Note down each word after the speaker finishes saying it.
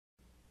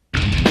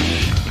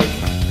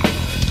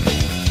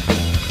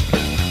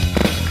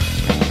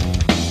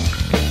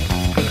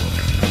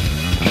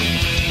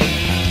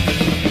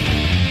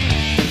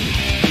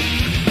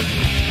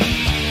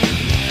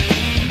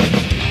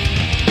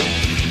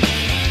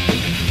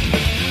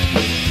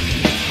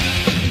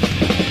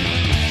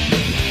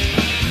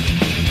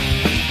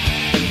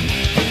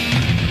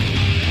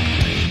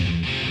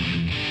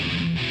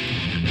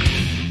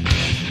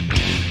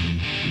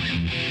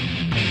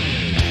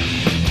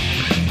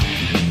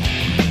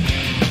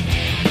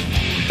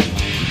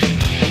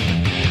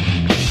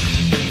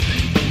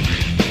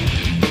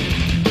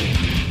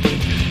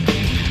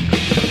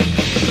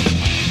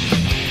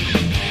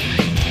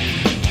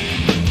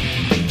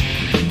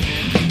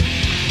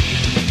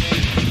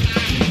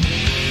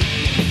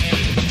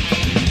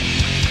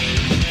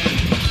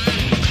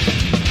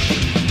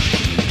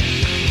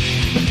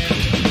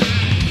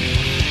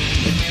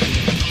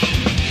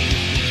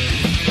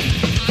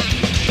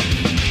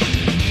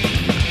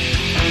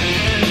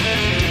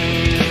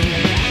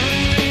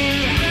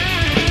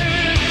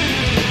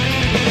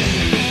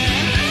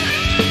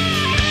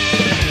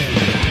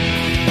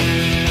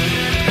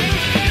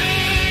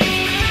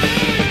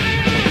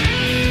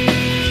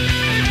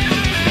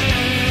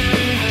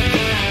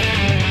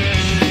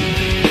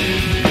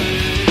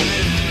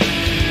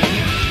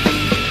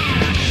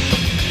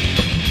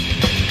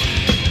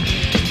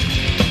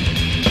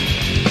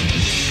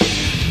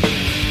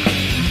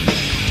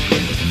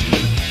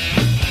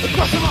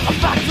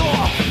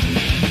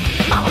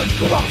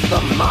Cross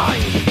the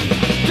mind,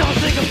 don't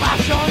think of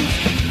passions.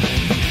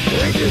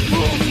 It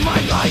rules my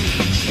life.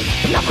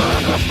 Never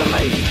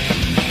underestimate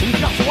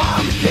just why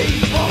I'm deep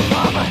for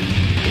love.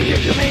 You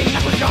do me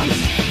negligence,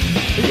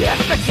 the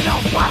fictional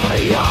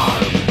bodily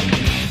harm.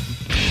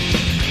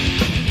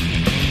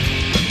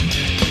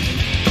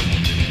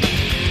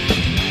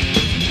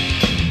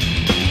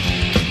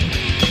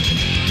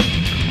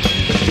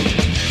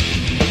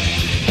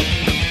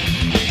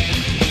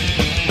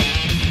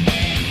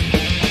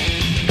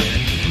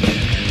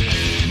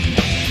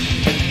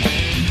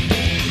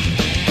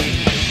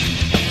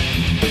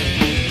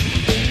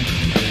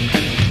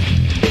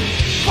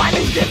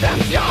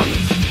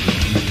 Dimensions,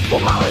 for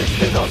malice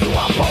to those who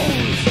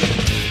oppose,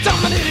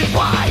 dominated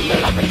by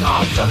malevolent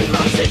cause of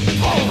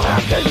unmerciful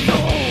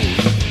controls.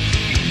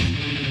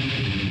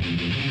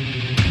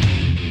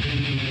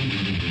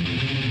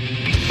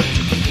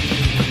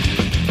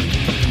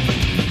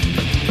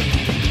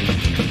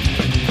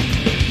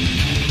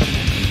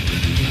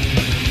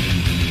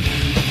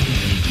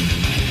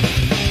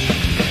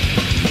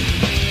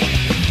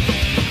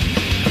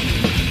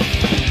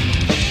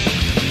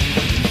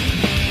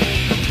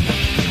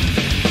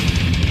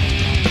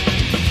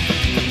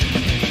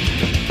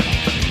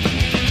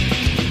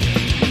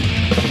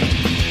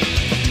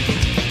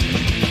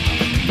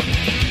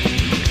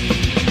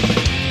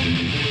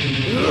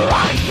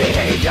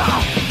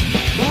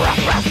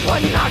 Repressed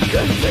but not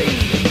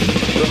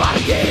conceived.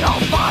 Eradicate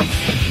all thoughts.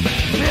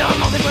 Feel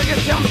nothing but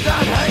contempt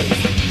and hate.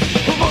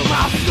 Promote my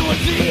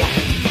hostility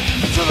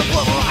to the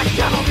level I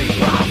cannot be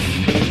crossed.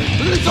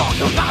 These are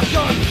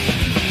compassions,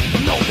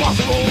 no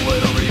possible way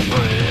to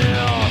repress.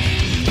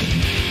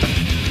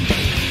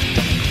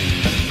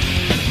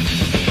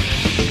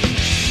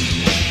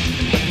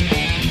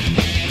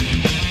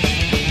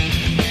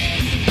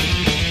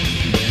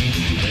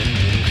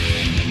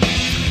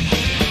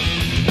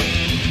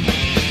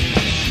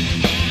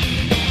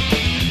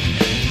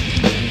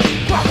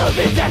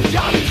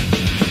 Intentions,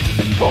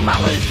 for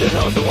malice to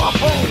those who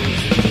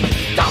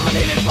oppose,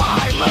 dominated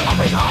by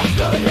malevolent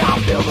hostility. I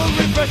feel the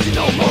repression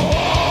no more.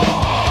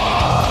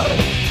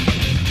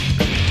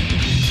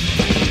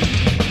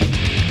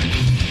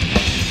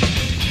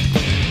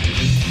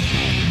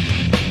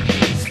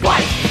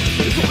 Spite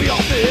is what we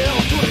all feel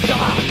to each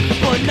other,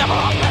 but never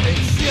let it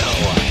show.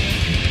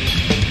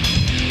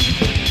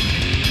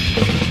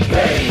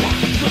 Pain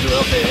is what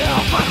we'll feel,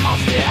 find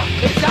monster,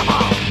 it's